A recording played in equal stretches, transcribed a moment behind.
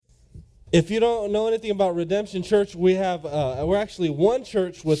If you don't know anything about Redemption Church, we're actually one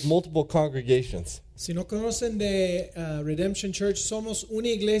church with multiple congregations. Si no conocen de Redemption Church, somos una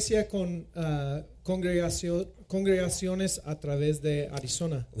iglesia con congregaciones a través de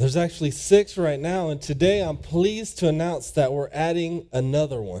Arizona. There's actually 6 right now, and today I'm pleased to announce that we're adding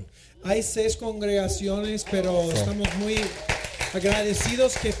another one. Hay 6 congregaciones, pero estamos muy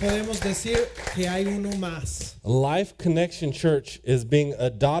agradecidos que podemos decir que hay uno más. Life Connection Church is being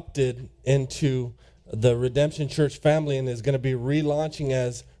adopted into the Redemption Church family and is going to be relaunching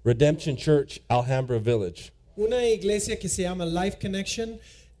as Redemption Church Alhambra Village. Una iglesia que se llama Life Connection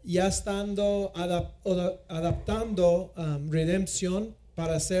ya estando adaptando Redempción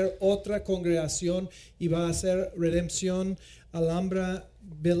para ser otra congregación y va a ser Redempción Alhambra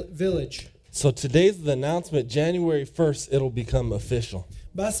Village. So today's the announcement. January 1st, it'll become official.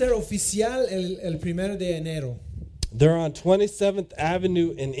 Va a ser oficial el 1 de enero. They're on 27th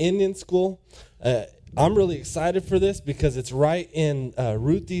Avenue in Indian School. I'm really excited for this because it's right in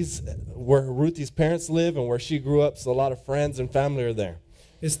where Ruthie's parents live and where she grew up, so a lot of friends and family are there.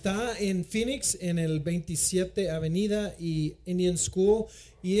 Está en Phoenix, en el 27 Avenida y Indian School,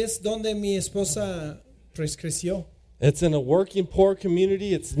 y es donde mi esposa creció. It's in a working poor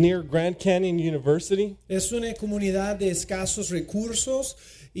community. It's near Grand Canyon University. Es una comunidad de escasos recursos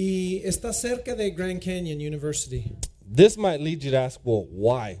y está cerca de Grand Canyon University. This might lead you to ask, well,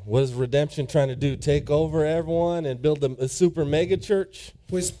 why? What is Redemption trying to do? Take over everyone and build a super mega church?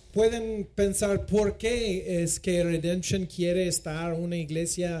 Pues pueden pensar por qué es que Redemption quiere estar una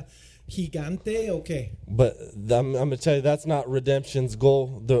iglesia gigante o qué. But I'm going to tell you, that's not Redemption's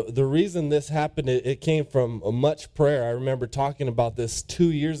goal. The reason this happened, it came from much prayer. I remember talking about this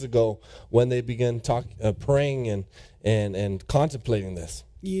 2 years ago when they began praying and contemplating this.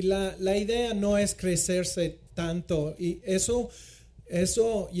 Y la idea no es crecerse tanto, y eso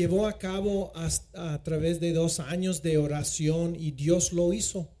llevó a cabo a través de 2 años de oración y Dios lo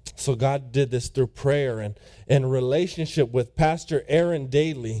hizo. So God did this through prayer and relationship with Pastor Aaron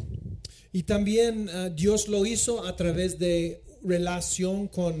Daly. Y también Dios lo hizo a través de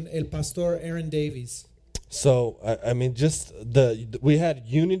relación con el pastor Aaron Davies. So, I mean, we had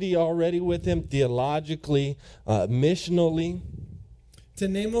unity already with him theologically, missionally.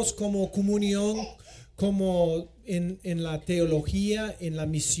 Tenemos como comunión, como en la teología, en la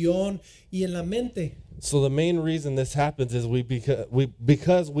misión y en la mente. So the main reason this happens is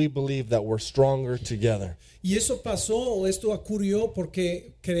because we believe that we're stronger together. Y eso pasó, esto ocurrió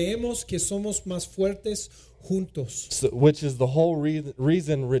porque creemos que somos más fuertes juntos. So, which is the whole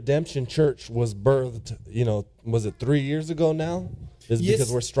reason Redemption Church was birthed, was it 3 years ago now? Is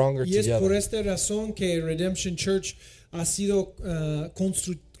because we're stronger together. Y es por together. esta razón que Redemption Church ha sido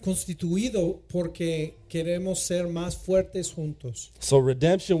constituido porque queremos ser más fuertes juntos. So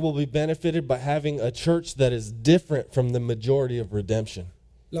Redemption will be benefited by having a church that is different from the majority of Redemption.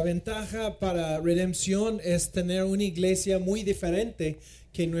 La ventaja para Redempción es tener una iglesia muy diferente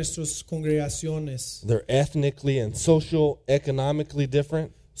que nuestras congregaciones. They're ethnically and economically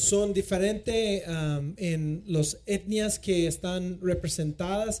different. Son diferentes en las etnias que están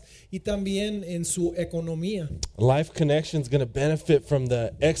representadas y también en su economía. Life Connection is going to benefit from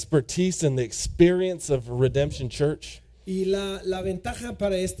the expertise and the experience of Redemption Church. Y la ventaja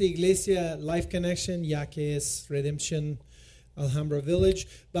para esta iglesia Life Connection, ya que es Redemption Alhambra Village,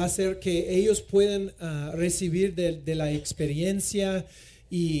 va a ser que ellos pueden recibir de la experiencia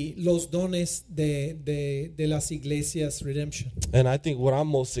y los dones de las iglesias Redemption. And I think what I'm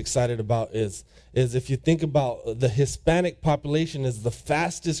most excited about is if you think about the Hispanic population is the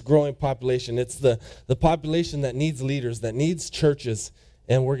fastest growing population. It's the population that needs leaders, that needs churches,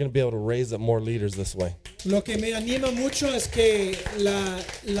 and we're going to be able to raise up more leaders this way. Lo que me anima mucho es que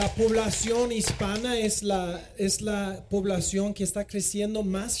la población hispana es la población que está creciendo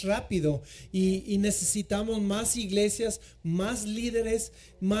más rápido y necesitamos más iglesias, más líderes,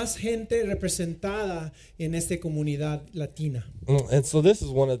 más gente representada en esta comunidad latina. And so this is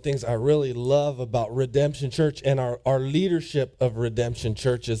one of the things I really love about Redemption Church and our leadership of Redemption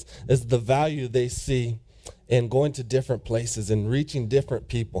Churches is the value they see and going to different places and reaching different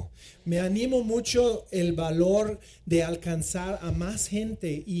people. Me animo mucho el valor de alcanzar a más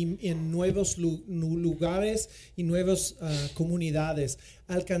gente y en nuevos lugares y nuevas comunidades,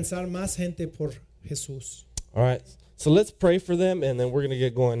 alcanzar más gente por Jesús. All right. So let's pray for them and then we're going to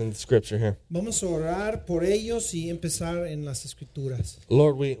get going in the scripture here. Vamos a orar por ellos y empezar en las escrituras.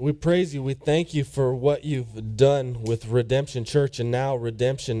 Lord, we praise you. We thank you for what you've done with Redemption Church and now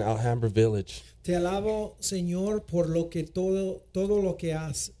Redemption Alhambra Village. Te alabo, Señor, por todo lo que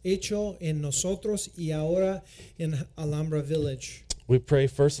has hecho en nosotros y ahora en Alhambra Village. We pray,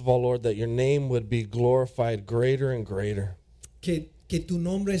 first of all, Lord, that your name would be glorified greater and greater. Que tu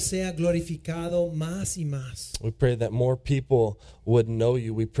nombre sea glorificado más y más. We pray that more people would know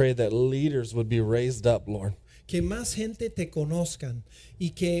you. We pray that leaders would be raised up, Lord. Que más gente te conozcan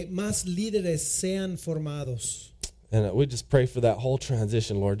y que más líderes sean formados. And we just pray for that whole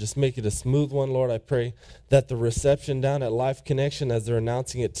transition, Lord. Just make it a smooth one, Lord. I pray that the reception down at Life Connection, as they're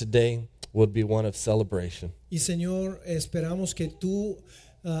announcing it today, would be one of celebration. Y Señor, esperamos que tú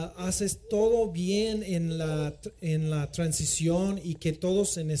haces todo bien en la transición y que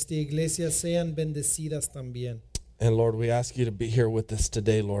todos en esta iglesia sean bendecidas también. And Lord, we ask you to be here with us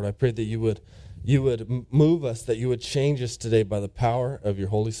today, Lord. I pray that you would move us, that you would change us today by the power of your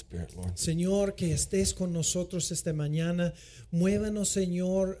Holy Spirit, Lord. Señor, que estés con nosotros esta mañana. Muévanos,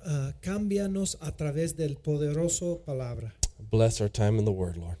 Señor, cámbianos a través del poderoso palabra. Bless our time in the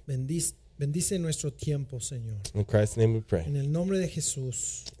Word, Lord. Bendice nuestro tiempo, Señor. In Christ's name we pray. En el nombre de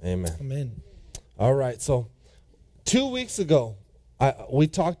Jesús. Amen. Amén. All right, so 2 weeks ago, we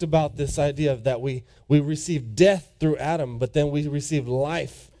talked about this idea of that we received death through Adam, but then we received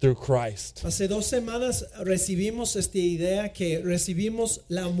life through Christ. Hace 2 semanas recibimos esta idea que recibimos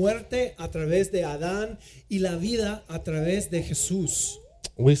la muerte a través de Adán y la vida a través de Jesús.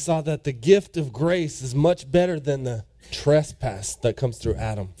 We saw that the gift of grace is much better than the trespass that comes through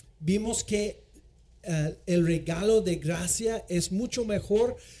Adam. Vimos que el regalo de gracia es mucho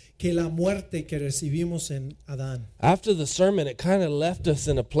mejor que la muerte que recibimos en Adán. After the sermon, it kind of left us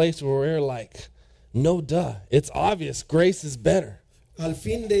in a place where we were like, no duh, it's obvious, grace is better. Al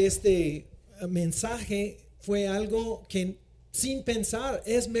fin de este mensaje fue algo que sin pensar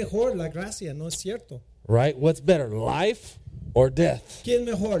es mejor la gracia, ¿no es cierto? Right? What's better, life or death? ¿Qué es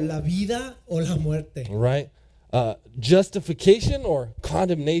mejor, la vida o la muerte? Right? Justification or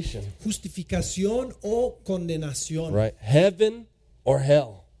condemnation? Justificación o condenación. Right? Heaven or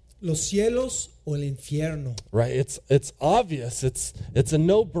hell? Los cielos o el infierno. Right? It's obvious. It's a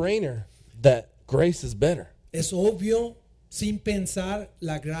no-brainer that grace is better. Es obvio, sin pensar,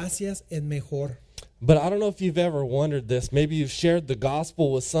 la gracia es mejor. But I don't know if you've ever wondered this. Maybe you've shared the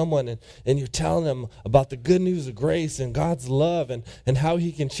gospel with someone and you're telling them about the good news of grace and God's love and how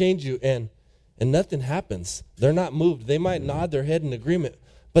he can change you and nothing happens. They're not moved. They might nod their head in agreement,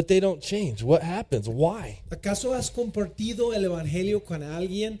 but they don't change. What happens? Why? ¿Acaso has compartido el evangelio con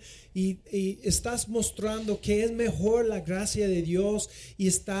alguien y estás mostrando que es mejor la gracia de Dios y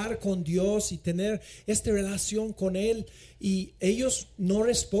estar con Dios y tener esta relación con él y ellos no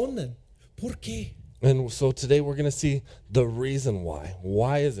responden? ¿Por qué? And so today we're going to see the reason why.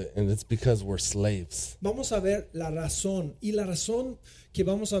 Why is it? And it's because we're slaves. Vamos a ver la razón y la razón que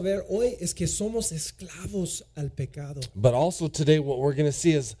vamos a ver hoy es que somos esclavos al pecado. But also today what we're going to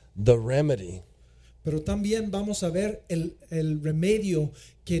see is the remedy. Pero también vamos a ver el remedio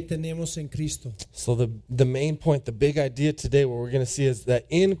que tenemos en Cristo. So the main point, the big idea today what we're going to see is that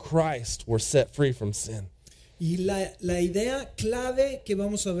in Christ we're set free from sin. Y la idea clave que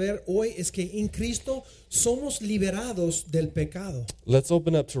vamos a ver hoy es que en Cristo somos liberados del pecado. Let's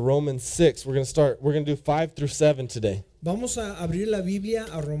open up to Romans 6. We're going to do 5 through 7 today. Vamos a abrir la Biblia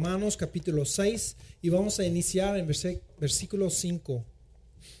a Romanos capítulo 6 y vamos a iniciar en versículo 5.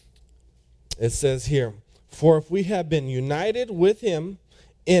 It says here, "For if we have been united with him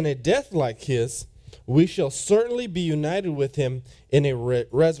in a death like his, we shall certainly be united with him in a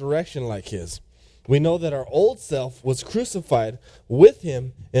resurrection like his. We know that our old self was crucified with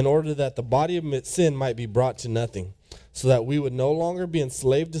him in order that the body of sin might be brought to nothing, so that we would no longer be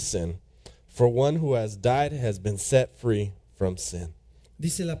enslaved to sin. For one who has died has been set free from sin."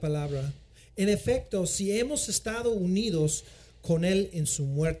 Dice la palabra, en efecto, si hemos estado unidos con él en su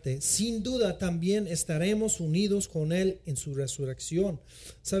muerte, sin duda también estaremos unidos con él en su resurrección.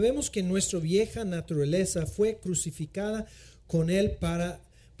 Sabemos que nuestra vieja naturaleza fue crucificada con él para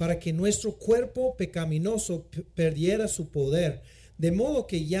que nuestro cuerpo pecaminoso perdiera su poder, de modo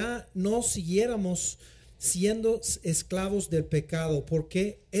que ya no siguiéramos siendo esclavos del pecado,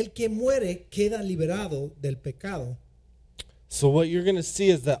 porque el que muere queda liberado del pecado. So what you're going to see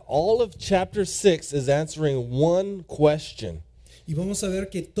is that all of chapter 6 is answering one question. Y vamos a ver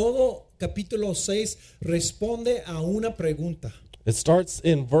que todo capítulo 6 responde a una pregunta. It starts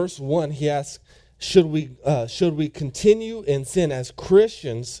in verse 1. He asks, should we continue in sin as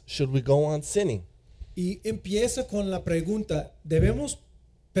Christians? Should we go on sinning? Y empieza con la pregunta, ¿debemos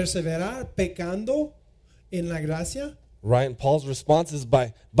perseverar pecando en la gracia? Right? And Paul's response is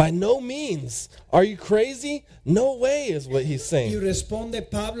by no means. Are you crazy? No way is what he's Y saying. responde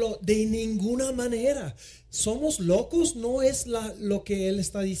Pablo, de ninguna manera. ¿Somos locos? No es lo que él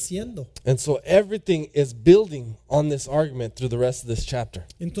está diciendo. And so everything is building on this argument through the rest of this chapter.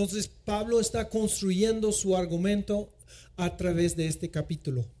 Entonces Pablo está construyendo su argumento a través de este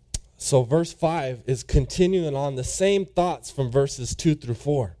capítulo. So verse 5 is continuing on the same thoughts from verses 2 through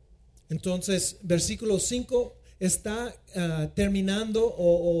 4. Entonces, versículo 5 está terminando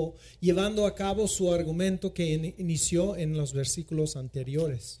o llevando a cabo su argumento que inició en los versículos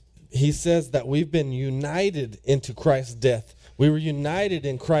anteriores. He says that we've been united into Christ's death. We were united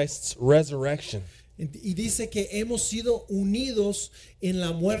in Christ's resurrection. Y dice que hemos sido unidos en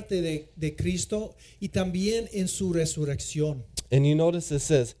la muerte de Cristo y también en su resurrección. And you notice it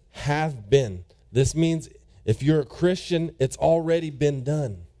says, have been. This means if you're a Christian, it's already been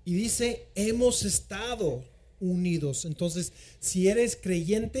done. Y dice, hemos estado unidos. Entonces, si eres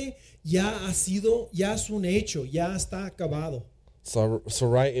creyente, ya es un hecho, ya está acabado. So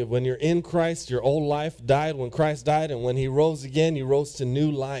right, when you're in Christ, your old life died when Christ died, and when he rose again, you rose to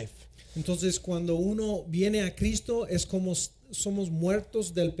new life. Entonces, cuando uno viene a Cristo, es como somos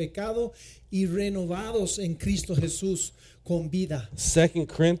muertos del pecado y renovados en Cristo Jesús con vida. 2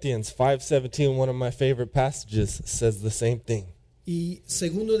 Corinthians 5:17, one of my favorite passages, says the same thing. Y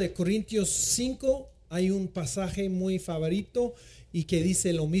segundo de Corintios 5, hay un pasaje muy favorito y que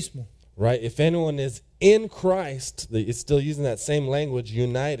dice lo mismo. Right? If anyone is in Christ, it's still using that same language,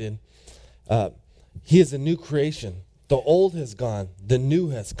 united, he is a new creation. The old has gone, the new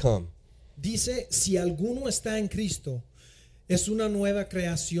has come. Dice, si alguno está en Cristo, es una nueva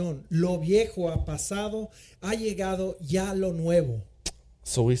creación. Lo viejo ha pasado, ha llegado ya lo nuevo.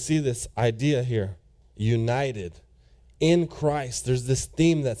 So we see this idea here, united in Christ. There's this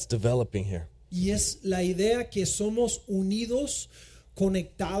theme that's developing here. Y es la idea que somos unidos,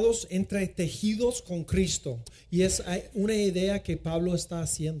 conectados, entretejidos con Cristo. Y es una idea que Pablo está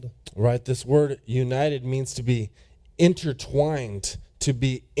haciendo. Right? This word united means to be intertwined, to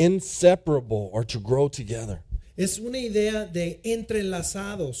be inseparable, or to grow together. Es una idea de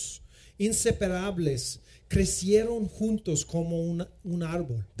entrelazados, inseparables, crecieron juntos como un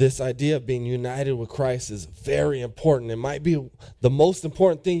árbol. This idea of being united with Christ is very important. It might be the most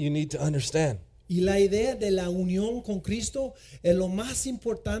important thing you need to understand. Y la idea de la unión con Cristo es lo más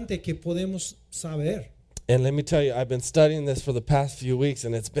importante que podemos saber. And let me tell you, I've been studying this for the past few weeks,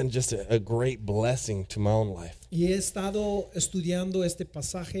 and it's been just a great blessing to my own life. Y he estado estudiando este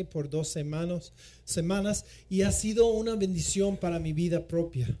pasaje por 2 semanas y ha sido una bendición para mi vida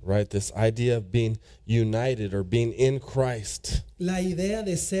propia. Right? This idea of being united or being in Christ. La idea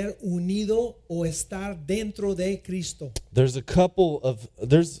de ser unido o estar dentro de Cristo. There's a couple of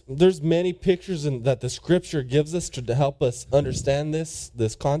there's many pictures that the scripture gives us to help us understand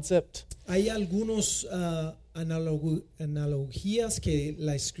this concept. Hay algunos analogías que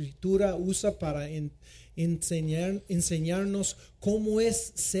la escritura usa para enseñarnos cómo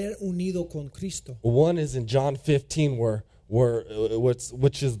es ser unido con Cristo. One is in John 15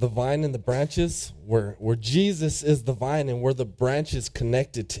 which is the vine and the branches, where Jesus is the vine and we're the branches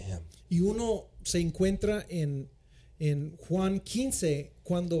connected to him. Y uno se encuentra en Juan 15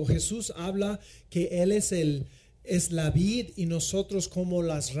 cuando Jesús habla que él es la vid y nosotros como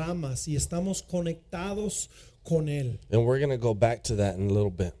las ramas y estamos conectados con él. And we're going to go back to that in a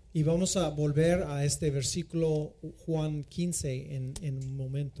little bit. Y vamos a volver a este versículo Juan 15 en un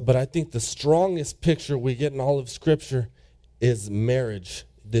momento. But I think the strongest picture we get in all of Scripture is marriage.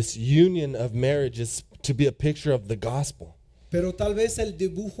 This union of marriage is to be a picture of the gospel. Pero tal vez el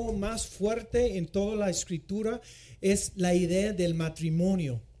dibujo más fuerte en toda la escritura es la idea del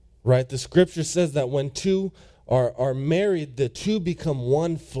matrimonio. Right? The Scripture says that when two are married, the two become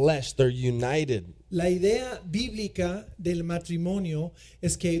one flesh. They're united. La idea bíblica del matrimonio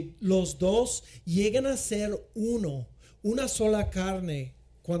es que los dos llegan a ser una sola carne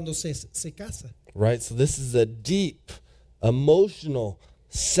cuando se casan. Right? So this is a deep, emotional,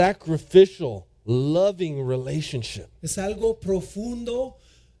 sacrificial, loving relationship. Es algo profundo,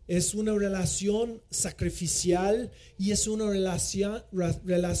 es una relación sacrificial y es una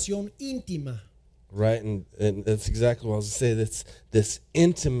relación íntima. Right, and that's exactly what I was going to say. This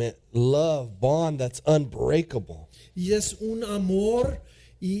intimate love bond that's unbreakable. Y es un amor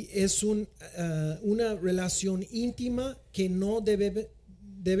y es una relación íntima que no debe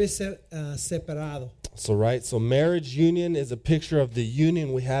ser separado. So marriage union is a picture of the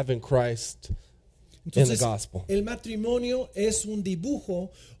union we have in Christ. in the Entonces, gospel. el matrimonio es un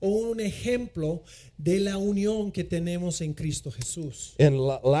dibujo o un ejemplo de la unión que tenemos en Cristo Jesús. And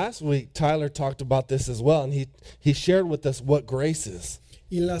last week, Tyler talked about this as well, and he shared with us what grace is.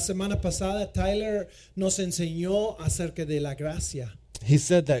 Y la semana pasada Tyler nos enseñó acerca de la gracia. He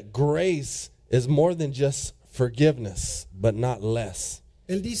said that grace is more than just forgiveness, but not less.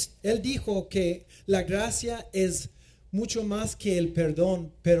 Él dijo que la gracia es mucho más que el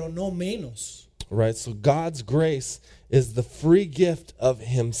perdón, pero no menos. Right? So God's grace is the free gift of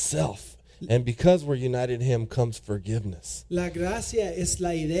himself. And because we're united in him comes forgiveness. La gracia es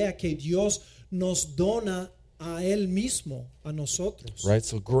la idea que Dios nos dona a Él mismo, a nosotros. Right?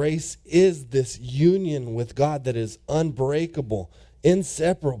 So grace is this union with God that is unbreakable,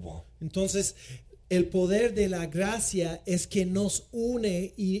 inseparable. Entonces, el poder de la gracia es que nos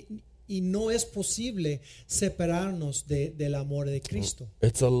une y no es posible separarnos del amor de Cristo.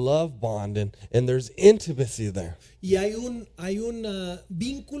 It's a love bond, and there's intimacy there. Y hay un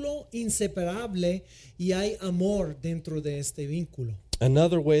vínculo inseparable y hay amor dentro de este vínculo.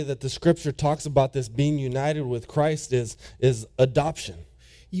 Another way that the scripture talks about this being united with Christ is adoption.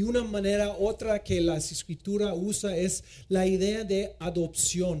 Y una manera otra que la escritura usa es la idea de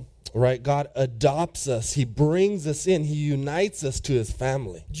adopción. Right? God adopts us. He brings us in. He unites us to his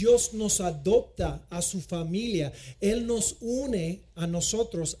family. Dios nos adopta a su familia. Él nos une a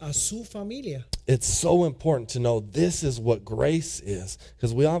nosotros, a su familia. It's so important to know this is what grace is,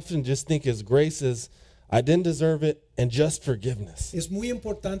 because we often just think as grace is I didn't deserve it and just forgiveness. Es muy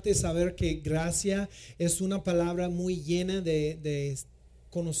importante saber que gracia es una palabra muy llena de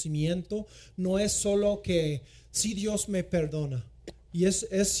conocimiento. No es solo que si Dios me perdona. Y es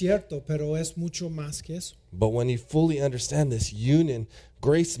cierto, pero es mucho más que eso. But when you fully understand this union,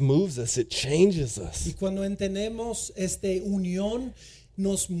 grace moves us, it changes us. Y cuando entendemos esta unión,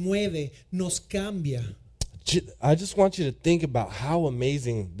 nos mueve, nos cambia. I just want you to think about how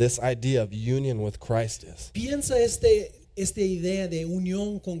amazing this idea of union with Christ is. Piensa esta idea de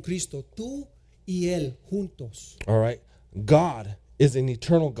unión con Cristo, tú y Él juntos. All right? God is an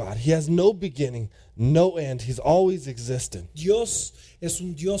eternal God. He has no beginning, no end. He's always existed. Dios es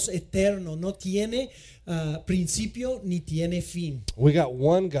un Dios eterno, no tiene principio ni tiene fin. We got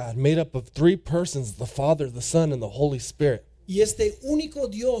one God made up of three persons, the Father, the Son, and the Holy Spirit. Y este único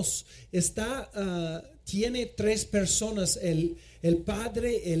Dios tiene tres personas, el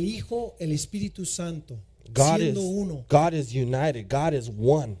Padre, el Hijo, el Espíritu Santo, siendo uno. God is united. God is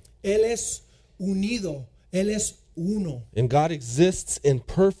one. Él es unido, Él es uno. And God exists in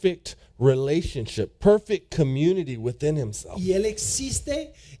perfect relationship, perfect community within himself. Y Él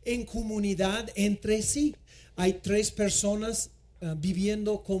existe en comunidad entre sí. Hay tres personas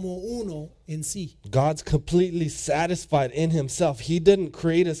viviendo como uno en sí. God's completely satisfied in himself. He didn't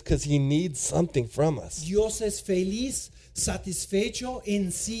create us because he needs something from us. Dios es feliz, satisfecho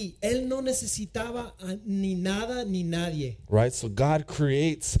en sí. Él no necesitaba ni nada ni nadie. Right? So God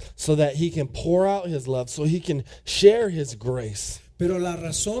creates so that he can pour out his love, so he can share his grace. Pero la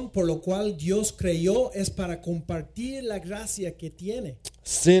razón por la cual Dios creó es para compartir la gracia que tiene.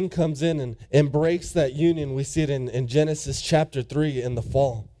 Sin comes in and breaks that union. We see it in Genesis chapter 3 in the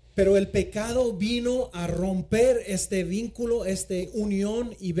fall. Pero el pecado vino a romper este vínculo, esta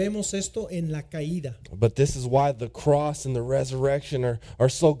unión, y vemos esto en la caída. But this is why the cross and the resurrection are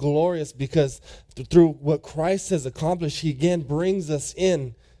so glorious, because through what Christ has accomplished, he again brings us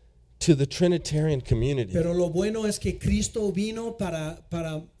in to the Trinitarian community. Pero lo bueno es que Cristo vino para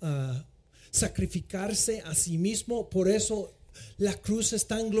sacrificarse a sí mismo. Por eso la cruz es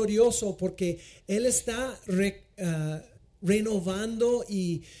tan glorioso, porque Él está renovando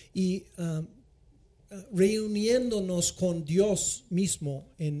y reuniéndonos con Dios mismo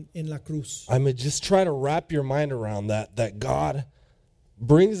en la cruz. I mean, just try to wrap your mind around that God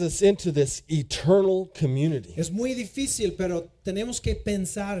brings us into this eternal community. Es muy difícil, pero tenemos que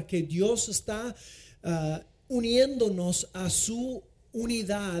pensar que Dios está uniéndonos a su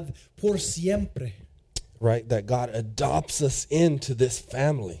unidad por siempre. Right? That God adopts us into this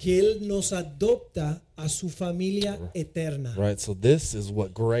family. Que Él nos adopta a su familia eterna. Right? So this is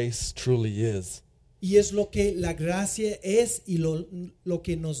what grace truly is. Y es lo que la gracia es y lo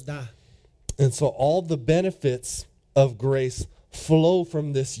que nos da. And so all the benefits of grace flow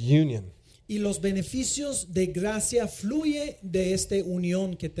from this union. Y los beneficios de gracia fluye de esta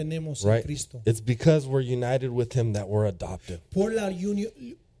unión que tenemos Right? en Cristo. It's because we're united with him that we're adopted. Por la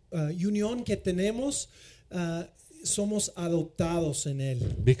unión que tenemos, somos adoptados en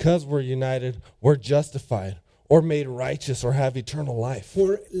Él. Because we're united, we're justified or made righteous or have eternal life.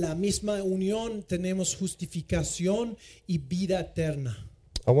 Por la misma unión tenemos justificación y vida eterna.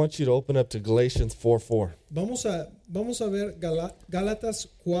 I want you to open up to Galatians 4:4. Vamos a ver Gálatas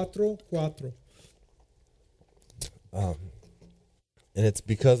 4:4. And it's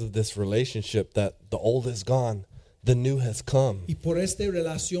because of this relationship that the old is gone, the new has come. Y por esta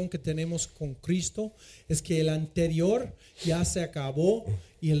relación que tenemos con Cristo es que el anterior ya se acabó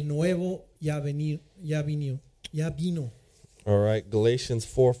y el nuevo ya vino. All right, Galatians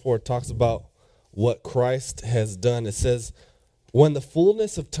 4:4 talks about what Christ has done. It says, when the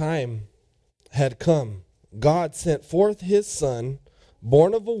fullness of time had come, God sent forth his Son,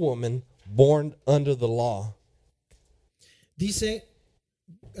 born of a woman, born under the law. Dice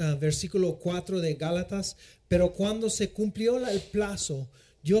versículo 4 de Gálatas, pero cuando se cumplió el plazo,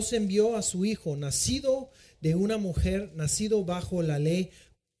 Dios envió a su Hijo, nacido de una mujer, nacido bajo la ley,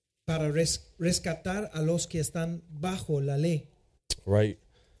 para rescatar a los que están bajo la ley. Right?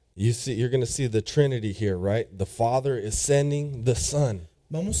 You're going to see the Trinity here, right? The Father is sending the Son.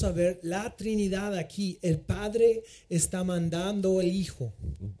 Vamos a ver la Trinidad aquí. El Padre está mandando el Hijo.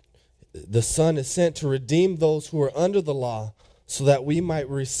 The Son is sent to redeem those who are under the law so that we might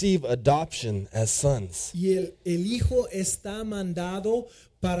receive adoption as sons. Y el Hijo está mandado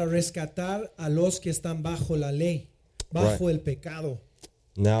para rescatar a los que están bajo la ley, bajo el pecado.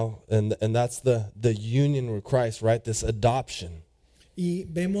 Now, and that's the union with Christ, right? This adoption. Y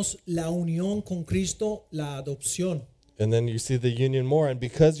vemos la unión con Cristo, la adopción. And then you see the union more. And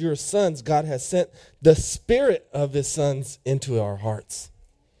because you're sons, God has sent the Spirit of his sons into our hearts.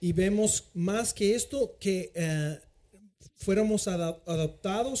 Y vemos más que esto, que fuéramos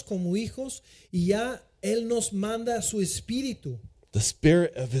adoptados como hijos y ya Él nos manda su Espíritu. The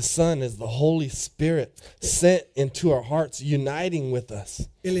Spirit of his Son is the Holy Spirit sent into our hearts, uniting with us.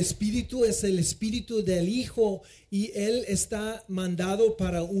 El Espíritu es el Espíritu del Hijo y Él está mandado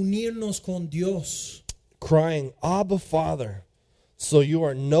para unirnos con Dios. Crying, Abba, Father. So you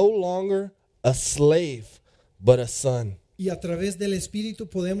are no longer a slave, but a son. Y a través del Espíritu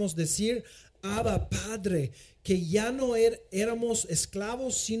podemos decir, Abba, Padre, que ya no éramos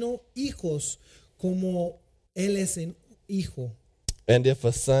esclavos, sino hijos, como Él es un hijo. And if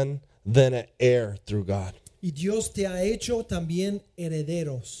a son, then an heir through God. Y Dios te ha hecho también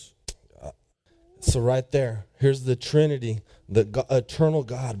herederos. So right there, here's the Trinity, the eternal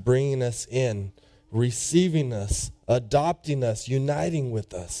God bringing us in, receiving us, adopting us, uniting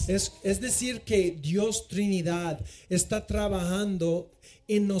with us. Es decir que Dios Trinidad está trabajando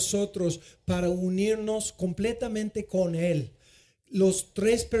en nosotros para unirnos completamente con Él. Los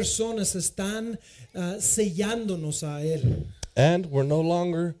tres personas están sellándonos a Él. And we're no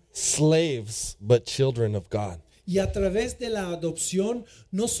longer slaves, but children of God. Y a través de la adopción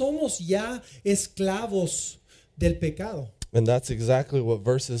no somos ya esclavos del pecado. And that's exactly what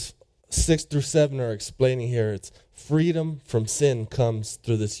verses 6 through 7 are explaining here. It's freedom from sin comes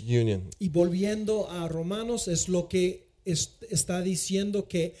through this union. Y volviendo a Romanos, es lo que está diciendo,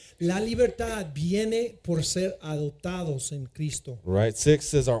 que la libertad viene por ser adoptados en Cristo. Right? 6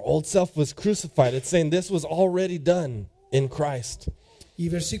 says our old self was crucified. It's saying this was already done in Christ. Y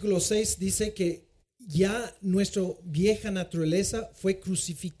versículo 6 dice que ya nuestra vieja naturaleza fue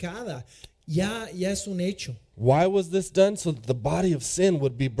crucificada. Ya es un hecho. Why was this done? So that the body of sin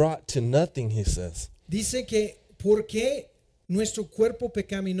would be brought to nothing, he says. Dice que porque nuestro cuerpo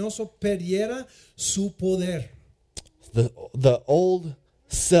pecaminoso perdiera su poder. The old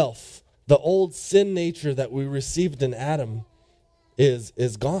self, the old sin nature that we received in Adam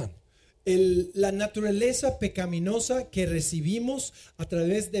is gone. La naturaleza pecaminosa que recibimos a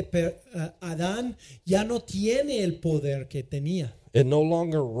través de Adán ya no tiene el poder que tenía. It no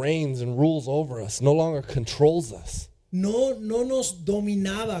longer reigns and rules over us, no longer controls us. No nos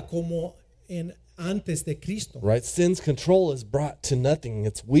dominaba como antes de Cristo. Right? Sin's control is brought to nothing.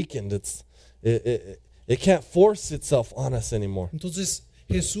 It's weakened. It can't force itself on us anymore. Entonces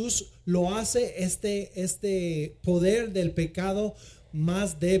Jesús lo hace este poder del pecado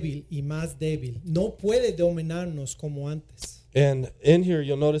más débil y más débil. No puede dominarnos como antes. And in here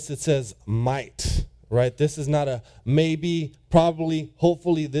you'll notice it says might. Right? This is not a maybe, probably,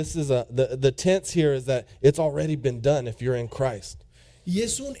 hopefully. This is the tense here is that it's already been done if you're in Christ. Y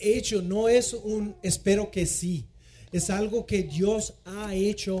es un hecho, no es un espero que sí. Es algo que Dios ha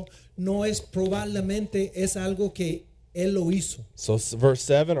hecho, no es probablemente, es algo que Él lo hizo. So verse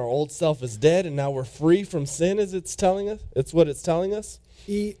 7, our old self is dead and now we're free from sin, as it's telling us. It's what it's telling us.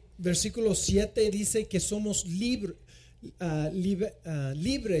 Y versículo 7 dice que somos libres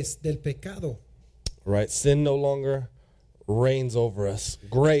del pecado. Right? Sin no longer reigns over us.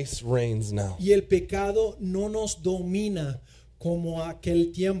 Grace reigns now. Y el pecado no nos domina como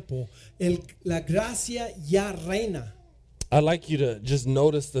aquel tiempo. La gracia ya reina. I'd like you to just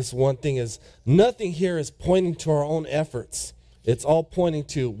notice this one thing is nothing here is pointing to our own efforts. It's all pointing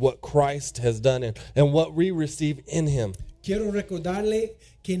to what Christ has done and what we receive in him. Quiero recordarle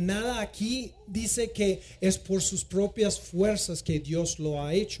que nada aquí dice que es por sus propias fuerzas que Dios lo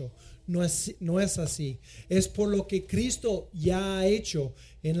ha hecho. No es así. Es por lo que Cristo ya ha hecho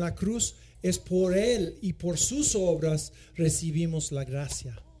en la cruz. Es por Él y por sus obras recibimos la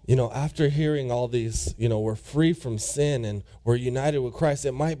gracia. You know, after hearing all these, we're free from sin and we're united with Christ,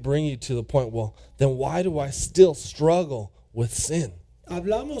 it might bring you to the point, well, then why do I still struggle with sin?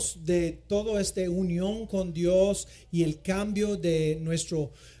 Hablamos de todo esta unión con Dios y el cambio de nuestra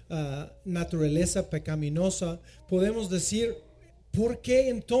naturaleza pecaminosa. Podemos decir, ¿por qué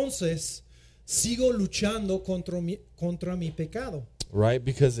entonces sigo luchando contra mi pecado? Right?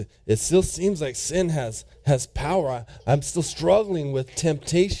 Because it still seems like sin has power. I'm still struggling with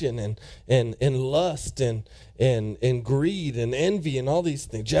temptation and lust and greed and envy and all these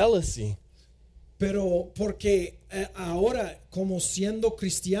things, jealousy. Pero porque ahora, como siendo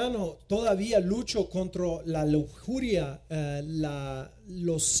cristiano, todavía lucho contra la lujuria,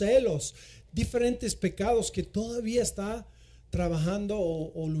 los celos, diferentes pecados que todavía está trabajando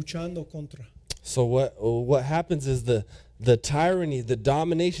o luchando contra. So what happens is the tyranny, the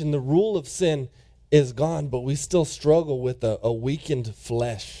domination, the rule of sin is gone, but we still struggle with a weakened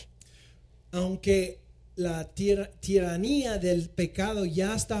flesh. Aunque la tiranía del pecado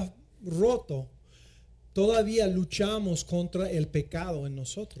ya está roto, todavía luchamos contra el pecado en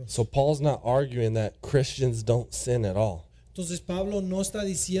nosotros. So Paul's not arguing that Christians don't sin at all. Entonces Pablo no está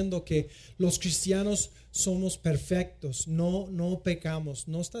diciendo que los cristianos somos perfectos, no pecamos,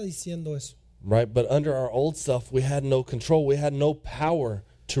 no está diciendo eso. Right, but under our old self, we had no control. We had no power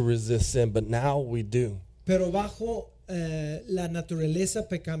to resist sin, but now we do. Pero bajo la naturaleza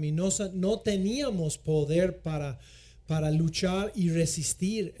pecaminosa no teníamos poder para luchar y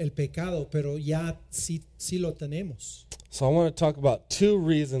resistir el pecado, pero ya sí lo tenemos. So I want to talk about two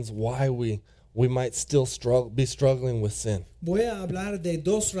reasons why we might still be struggling with sin. Voy a hablar de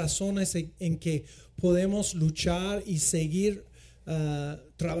dos razones en que podemos luchar y seguir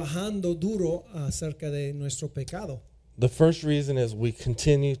trabajando duro acerca de nuestro pecado. The first reason is we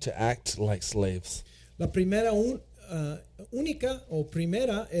continue to act like slaves. La primera única o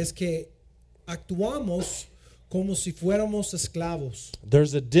primera es que actuamos como si fuéramos esclavos.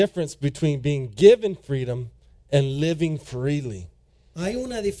 There's a difference between being given freedom and living freely. Hay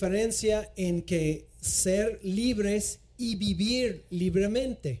una diferencia en que ser libres y vivir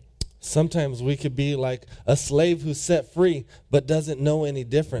libremente. Sometimes we could be like a slave who's set free but doesn't know any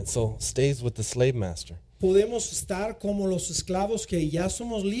difference, so stays with the slave master. Podemos estar como los esclavos que ya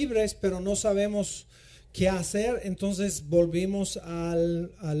somos libres, pero no sabemos qué hacer, entonces volvemos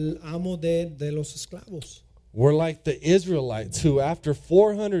al amo de los esclavos. We're like the Israelites who, after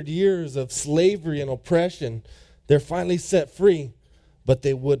 400 years of slavery and oppression, they're finally set free, but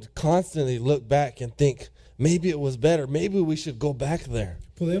they would constantly look back and think, maybe it was better, maybe we should go back there.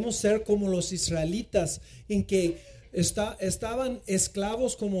 Podemos ser como los israelitas en que estaban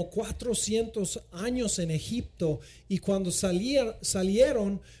esclavos como 400 años en Egipto y cuando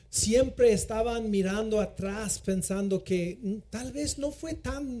salieron siempre estaban mirando atrás pensando que tal vez no fue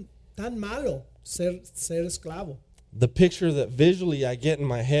tan malo ser esclavo. The picture that visually I get in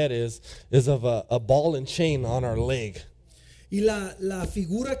my head is of a ball and chain on our leg. Y la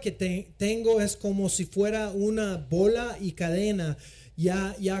figura que tengo es como si fuera una bola y cadena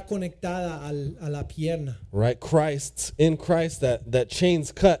ya conectada a la pierna. Right, in Christ that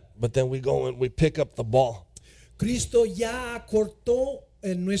chain's cut, but then we go and we pick up the ball. Cristo ya cortó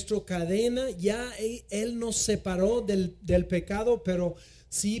en nuestra cadena, ya él nos separó del pecado, pero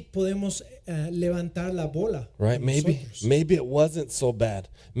sí podemos levantar la bola. Right, maybe it wasn't so bad.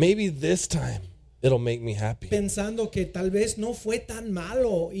 Maybe this time it'll make me happy. Pensando que tal vez no fue tan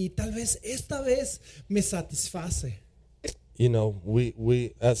malo y tal vez esta vez me satisface. You know,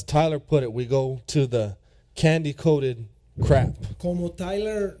 we as Tyler put it, we go to the candy-coated crap. Como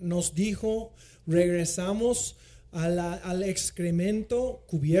Tyler nos dijo, regresamos al excremento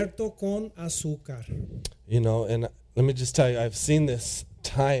cubierto con azúcar. You know, and let me just tell you, I've seen this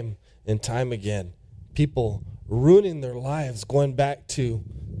time and time again. People ruining their lives going back to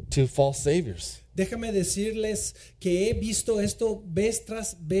false saviors. Déjame decirles que he visto esto vez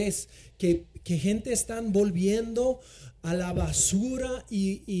tras vez, que gente están volviendo a la basura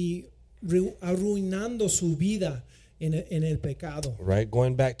y arruinando su vida en el pecado. right?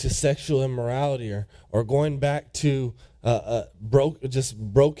 Going back to sexual immorality or going back to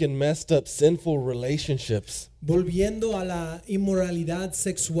broken, messed up, sinful relationships. Volviendo a la inmoralidad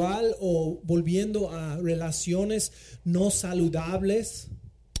sexual o volviendo a relaciones no saludables.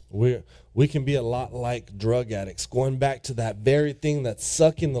 We can be a lot like drug addicts, going back to that very thing that's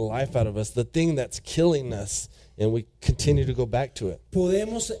sucking the life out of us, the thing that's killing us, and we continue to go back to it.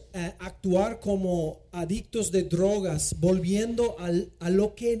 Podemos actuar como adictos de drogas, volviendo a lo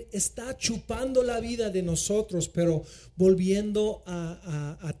que está chupando la vida de nosotros, pero volviendo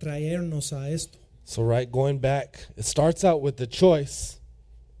a traernos a esto. So, right, going back, it starts out with the choice.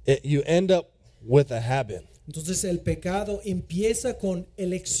 You end up with a habit. Entonces el pecado empieza con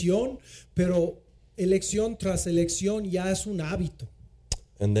elección, pero elección tras elección ya es un hábito.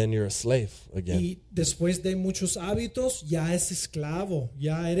 And then you're a slave again. Y después de muchos hábitos ya es esclavo,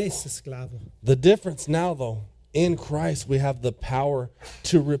 ya eres esclavo. The difference now, though, in Christ, we have the power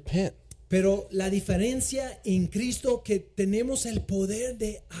to repent. Pero la diferencia en Cristo que tenemos el poder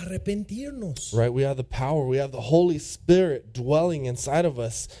de arrepentirnos. Right? We have the power. We have the Holy Spirit dwelling inside of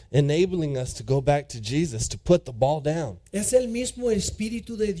us, enabling us to go back to Jesus, to put the ball down. Es el mismo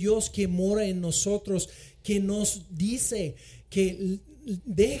Espíritu de Dios que mora en nosotros, que nos dice que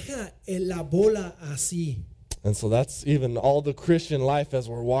deja la bola así. And so that's even all the Christian life as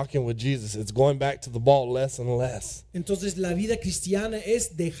we're walking with Jesus. It's going back to the ball less and less. Entonces la vida cristiana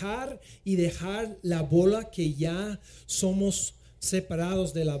es dejar la bola, que ya somos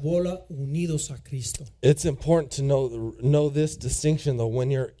separados de la bola, unidos a Cristo. It's important to know this distinction, though. When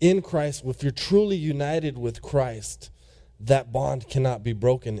you're in Christ, if you're truly united with Christ, that bond cannot be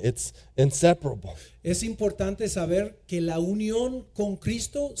broken. It's inseparable. Es importante saber que la unión con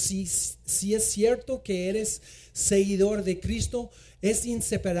Cristo, si es cierto que eres seguidor de Cristo, es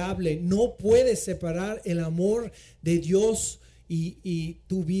inseparable. No puedes separar el amor de Dios y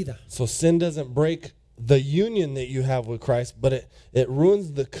tu vida. So sin doesn't break the union that you have with Christ, but it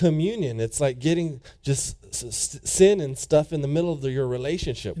ruins the communion. It's like getting just sin and stuff in the middle of your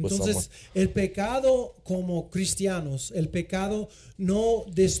relationship with someone. Entonces, el pecado como cristianos, el pecado no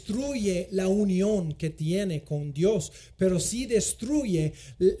destruye la unión que tiene con Dios, pero sí destruye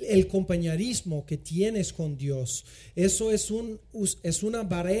el compañerismo que tienes con Dios. Eso es una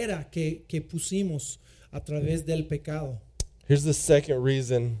barrera que pusimos a través del pecado. Here's the second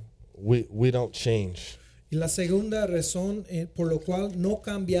reason we don't change. Y la segunda razón por lo cual no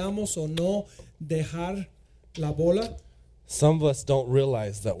cambiamos o no dejar la bola. Some of us don't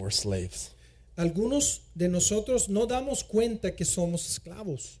realize that we're slaves. Algunos de nosotros no damos cuenta que somos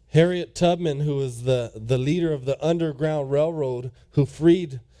esclavos. Harriet Tubman, who was the leader of the Underground Railroad, who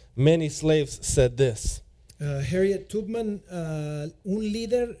freed many slaves, said this. Harriet Tubman, un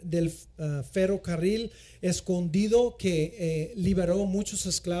líder del ferrocarril escondido que liberó muchos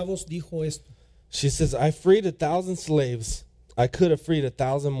esclavos, dijo esto. She says, I freed 1,000 slaves. I could have freed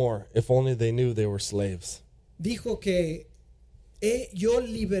 1,000 more if only they knew they were slaves. Dijo que yo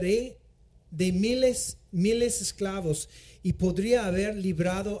liberé de miles esclavos y podría haber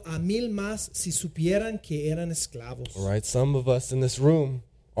librado a 1,000 más si supieran que eran esclavos. All right, some of us in this room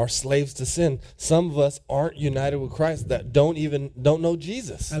are slaves to sin. Some of us aren't united with Christ, that don't know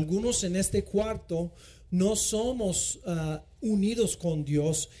Jesus. Algunos en este cuarto no somos unidos con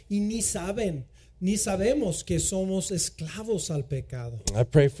Dios y ni sabemos que somos esclavos al pecado. I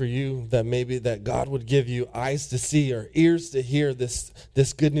pray for you that maybe that God would give you eyes to see or ears to hear this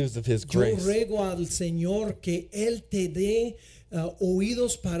good news of His grace. Yo ruego al Señor que Él te dé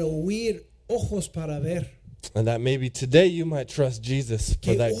oídos para oír, ojos para ver. And that maybe today you might trust Jesus for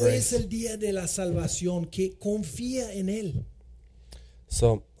Que that hoy es grace. el día de la salvación, que confía en Él.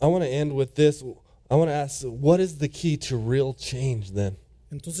 So I want to end with this. I want to ask, what is the key to real change then?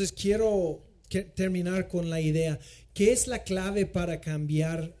 Entonces quiero terminar con la idea, ¿qué es la clave para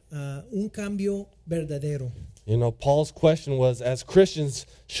cambiar un cambio verdadero? You know, Paul's question was, as Christians,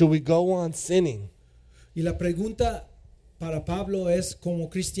 should we go on sinning? Y la pregunta para Pablo es, como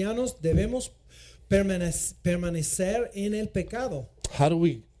cristianos debemos permanecer en el pecado. How do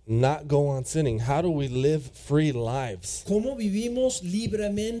we not go on sinning? How do we live free lives? ¿Cómo vivimos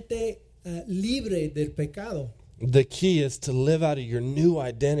libremente, libre del pecado? The key is to live out of your new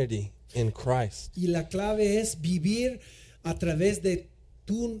identity in Christ. Y la clave es vivir a través de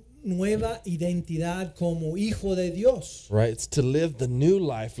tu nueva identidad como hijo de Dios. Right? It's to live the new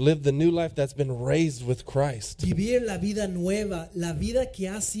life that's been raised with Christ. Vivir la vida nueva, la vida que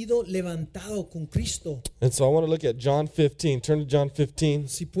ha sido levantado con Cristo. And so I want to look at John 15. Turn to John 15.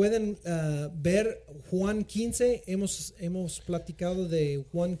 Si pueden ver Juan 15, hemos platicado de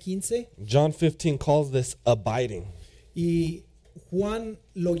Juan 15. John 15 calls this abiding. Y Juan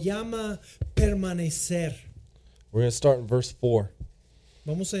lo llama permanecer. We're going to start in verse 4.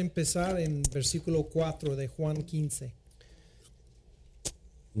 Vamos a empezar en versículo 4 de Juan 15.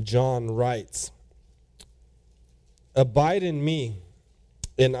 John writes, "Abide in me,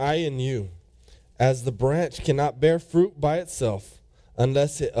 and I in you, as the branch cannot bear fruit by itself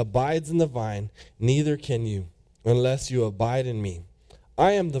unless it abides in the vine, neither can you unless you abide in me.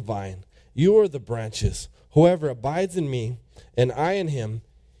 I am the vine, you are the branches. Whoever abides in me, and I in him,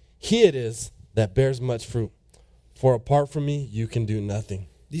 he it is that bears much fruit. For apart from me, you can do nothing."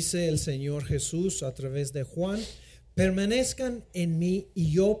 Dice el Señor Jesús a través de Juan, permanezcan en mí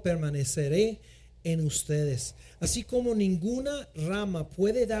y yo permaneceré en ustedes. Así como ninguna rama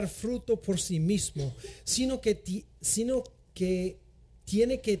puede dar fruto por sí mismo, sino que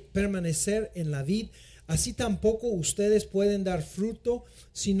tiene que permanecer en la vid, así tampoco ustedes pueden dar fruto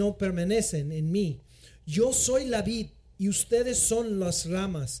si no permanecen en mí. Yo soy la vid y ustedes son las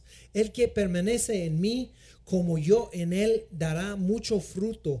ramas. El que permanece en mí, como yo en él, dará mucho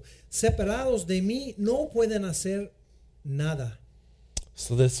fruto. Separados de mí no pueden hacer nada.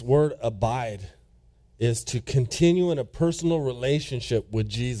 So this word abide is to continue in a personal relationship with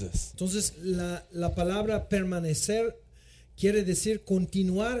Jesus. Entonces la palabra permanecer quiere decir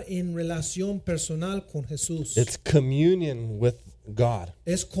continuar en relación personal con Jesús. It's communion with God,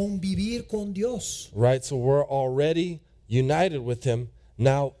 Es convivir con Dios. right? So we're already united with him.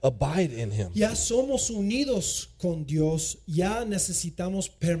 Now abide in him. Ya somos unidos con Dios, ya necesitamos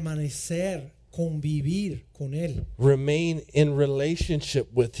permanecer, convivir con Él. Remain in relationship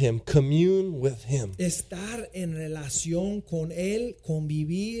with him. Commune with him. Estar en relación con Él,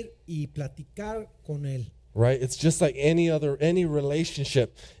 convivir y platicar con Él. Right? It's just like any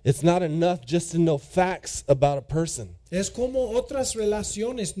relationship. It's not enough just to know facts about a person. Es como otras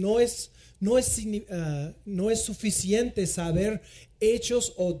relaciones, no es suficiente saber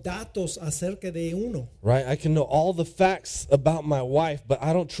hechos o datos acerca de uno. Right? I can know all the facts about my wife, but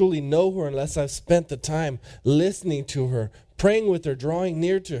I don't truly know her unless I've spent the time listening to her, praying with her, drawing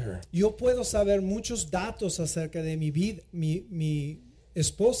near to her. Yo puedo saber muchos datos acerca de mi vida, mi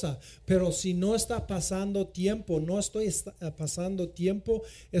esposa, pero si no está pasando tiempo, no estoy pasando tiempo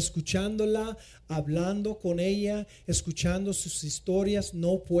escuchándola, hablando con ella, escuchando sus historias,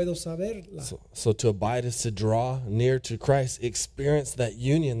 no puedo saberla. So to abide is to draw near to Christ, experience that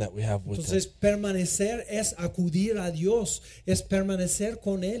union that we have with Entonces him. permanecer es acudir a Dios, es permanecer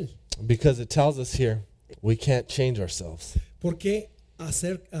con Él, Because it tells us here, we can't change ourselves. porque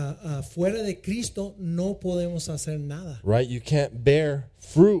fuera de Cristo no podemos hacer nada. Right? You can't bear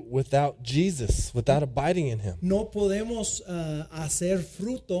fruit without Jesus, without abiding in him. No podemos hacer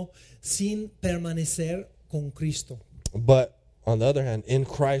fruto sin permanecer con Cristo. But on the other hand, in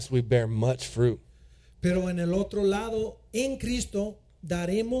Christ we bear much fruit. Pero en el otro lado, en Cristo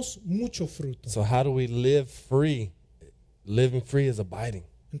daremos mucho fruto. So how do we live free? Living free is abiding.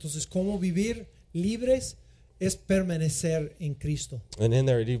 Entonces, ¿cómo vivir libres? Es permanecer en Cristo. And in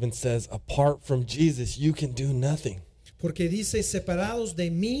there it even says, apart from Jesus, you can do nothing. Porque dice, separados de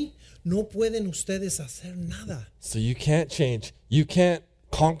mí, no pueden ustedes hacer nada. So you can't change. You can't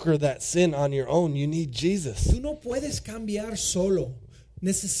conquer that sin on your own. You need Jesus. Tú no puedes cambiar solo.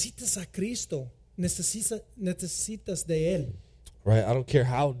 Necesitas a Cristo. Necesitas de Él. Right? I don't care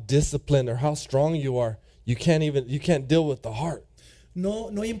how disciplined or how strong you are. You can't deal with the heart. No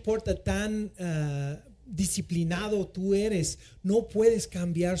importa tan disciplinado tú eres, no puedes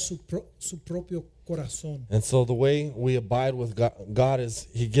cambiar su propio corazón. And so the way we abide with God is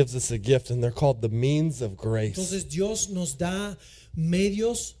he gives us a gift, and they're called the means of grace. Entonces Dios nos da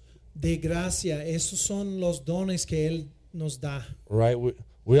medios de gracia. Esos son los dones que Él nos da. Right?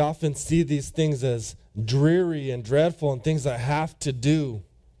 We often see these things as dreary and dreadful and things I have to do.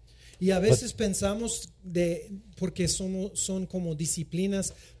 Y a veces pensamos porque son como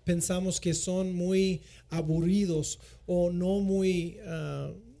disciplinas, pensamos que son muy aburridos o no muy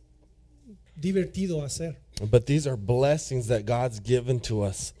divertido hacer. But these are blessings that God's given to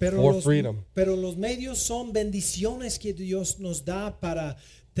us for freedom. Pero los medios son bendiciones que Dios nos da para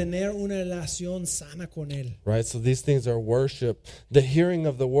tener una relación sana con Él. Right? So these things are worship, the hearing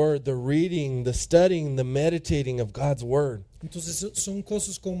of the word, the reading, the studying, the meditating of God's word. Entonces son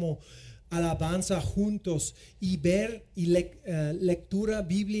cosas como alabanza juntos y ver y lectura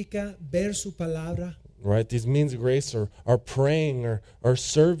bíblica, ver su palabra. Right? These means of grace are praying or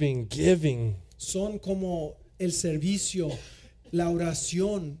serving, giving. Son como el servicio, la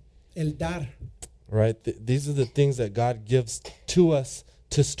oración, el dar. Right? These are the things that God gives to us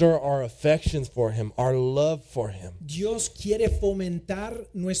to stir our affections for him, our love for him. Dios quiere fomentar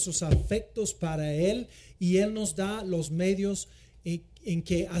nuestros afectos para Él y Él nos da los medios en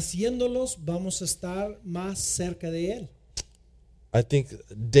que haciéndolos vamos a estar más cerca de Él. I think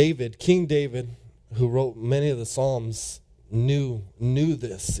David, King David, who wrote many of the Psalms, knew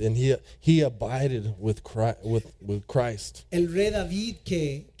this, and he abided with Christ. El rey David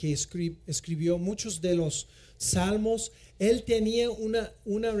que escribió muchos de los salmos, él tenía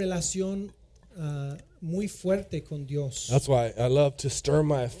una relación muy fuerte con Dios. That's why I love to stir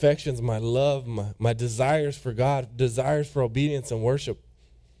my affections, my love, my desires for God, desires for obedience and worship.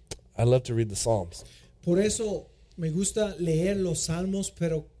 I love to read the Psalms. Por eso me gusta leer los salmos,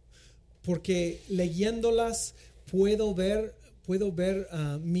 pero porque leyéndolas puedo ver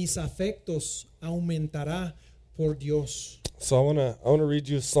mis afectos aumentará por Dios. So I wanna read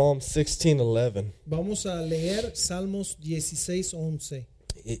you Psalm 16:11. Vamos a leer Salmos 16:11.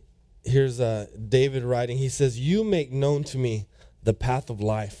 Here's David writing. He says, "You make known to me the path of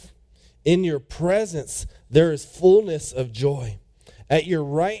life. In your presence there is fullness of joy. At your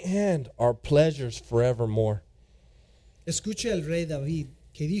right hand are pleasures forevermore." Escucha el rey David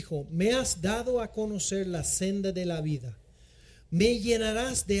que dijo: "Me has dado a conocer la senda de la vida. Me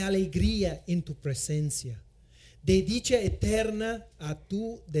llenarás de alegría en tu presencia, de dicha eterna a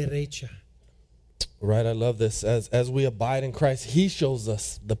tu derecha." Right, I love this. As we abide in Christ, he shows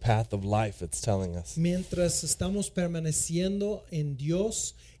us the path of life, it's telling us. Mientras estamos permaneciendo en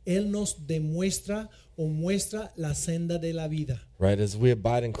Dios, Él nos demuestra o muestra la senda de la vida. Right, as we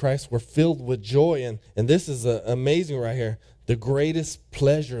abide in Christ, we're filled with joy. And this is amazing right here. The greatest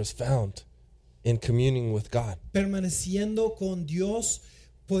pleasure is found in communing with God. Permaneciendo con Dios,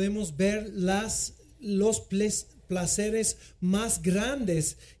 podemos ver los placeres más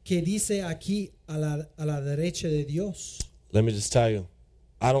grandes que dice aquí a la derecha de Dios. Let me just tell you,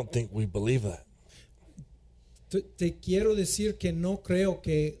 I don't think we believe that. Te quiero decir que no creo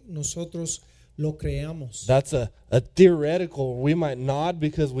que nosotros lo creamos. That's a theoretical. We might nod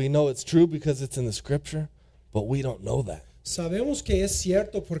because we know it's true because it's in the scripture, but we don't know that. Sabemos que es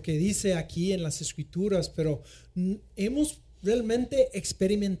cierto porque dice aquí en las escrituras, pero hemos realmente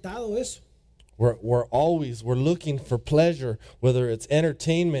experimentado eso. We're looking for pleasure, whether it's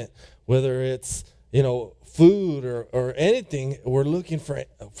entertainment, whether it's, food or anything. We're looking for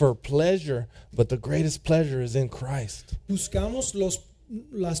pleasure, but the greatest pleasure is in Christ. Buscamos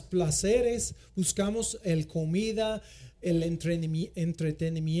las placeres, buscamos el comida, el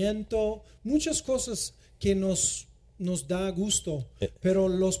entretenimiento, muchas cosas que nos da gusto, pero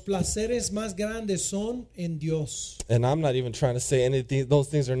los placeres más grandes son en Dios. And I'm not even trying to say anything; those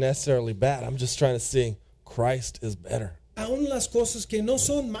things are necessarily bad. I'm just trying to say Christ is better. Aún las cosas que no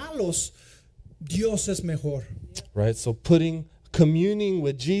son malos, Dios es mejor. Right? So communing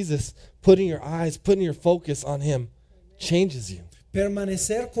with Jesus, putting your focus on him changes you.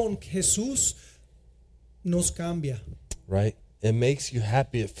 Permanecer con Jesús nos cambia. Right? It makes you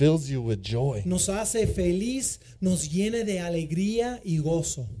happy. It fills you with joy. Nos hace feliz, nos llena de alegría y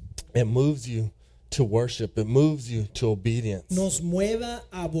gozo. It moves you to worship. It moves you to obedience. Nos mueva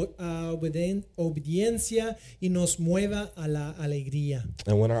a obediencia y nos mueva a la alegría.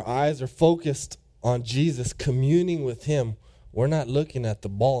 And when our eyes are focused on Jesus, communing with him, we're not looking at the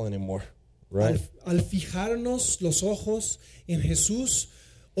ball anymore, right? Al fijarnos los ojos en Jesús,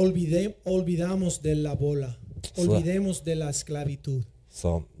 olvidamos de la bola. Olvidemos de la esclavitud.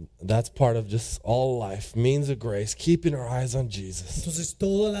 So that's part of just all life, means of grace, keeping our eyes on Jesus. Entonces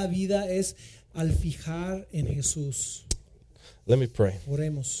toda la vida es al fijar en Jesús. Let me pray.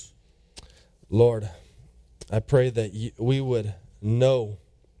 Oremos. Lord, I pray that we would know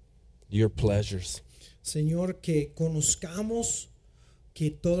your pleasures. Señor, que conozcamos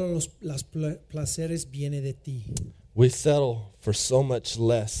que todos los placeres vienen de ti. We settle for so much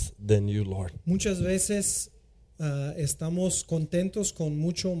less than you, Lord. Muchas veces estamos contentos con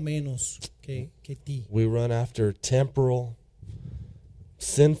mucho menos que ti. We run after temporal,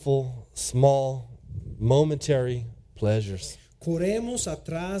 sinful, small, momentary pleasures. Corremos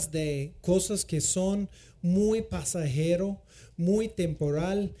atrás de cosas que son muy pasajero, muy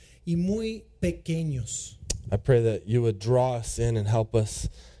temporal y muy pequeños. I pray that you would draw us in and help us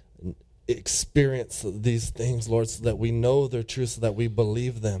experience these things, Lord, so that we know they're true, so that we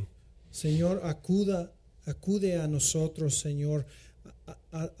believe them. Señor, acude a nosotros, Señor,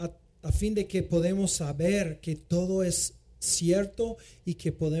 a fin de que podemos saber que todo es cierto y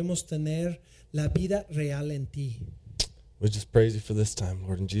que podemos tener la vida real en ti. We just praise you for this time,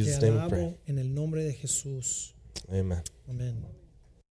 Lord. In Jesus' name we pray. En el nombre de Jesús. Amen. Amén.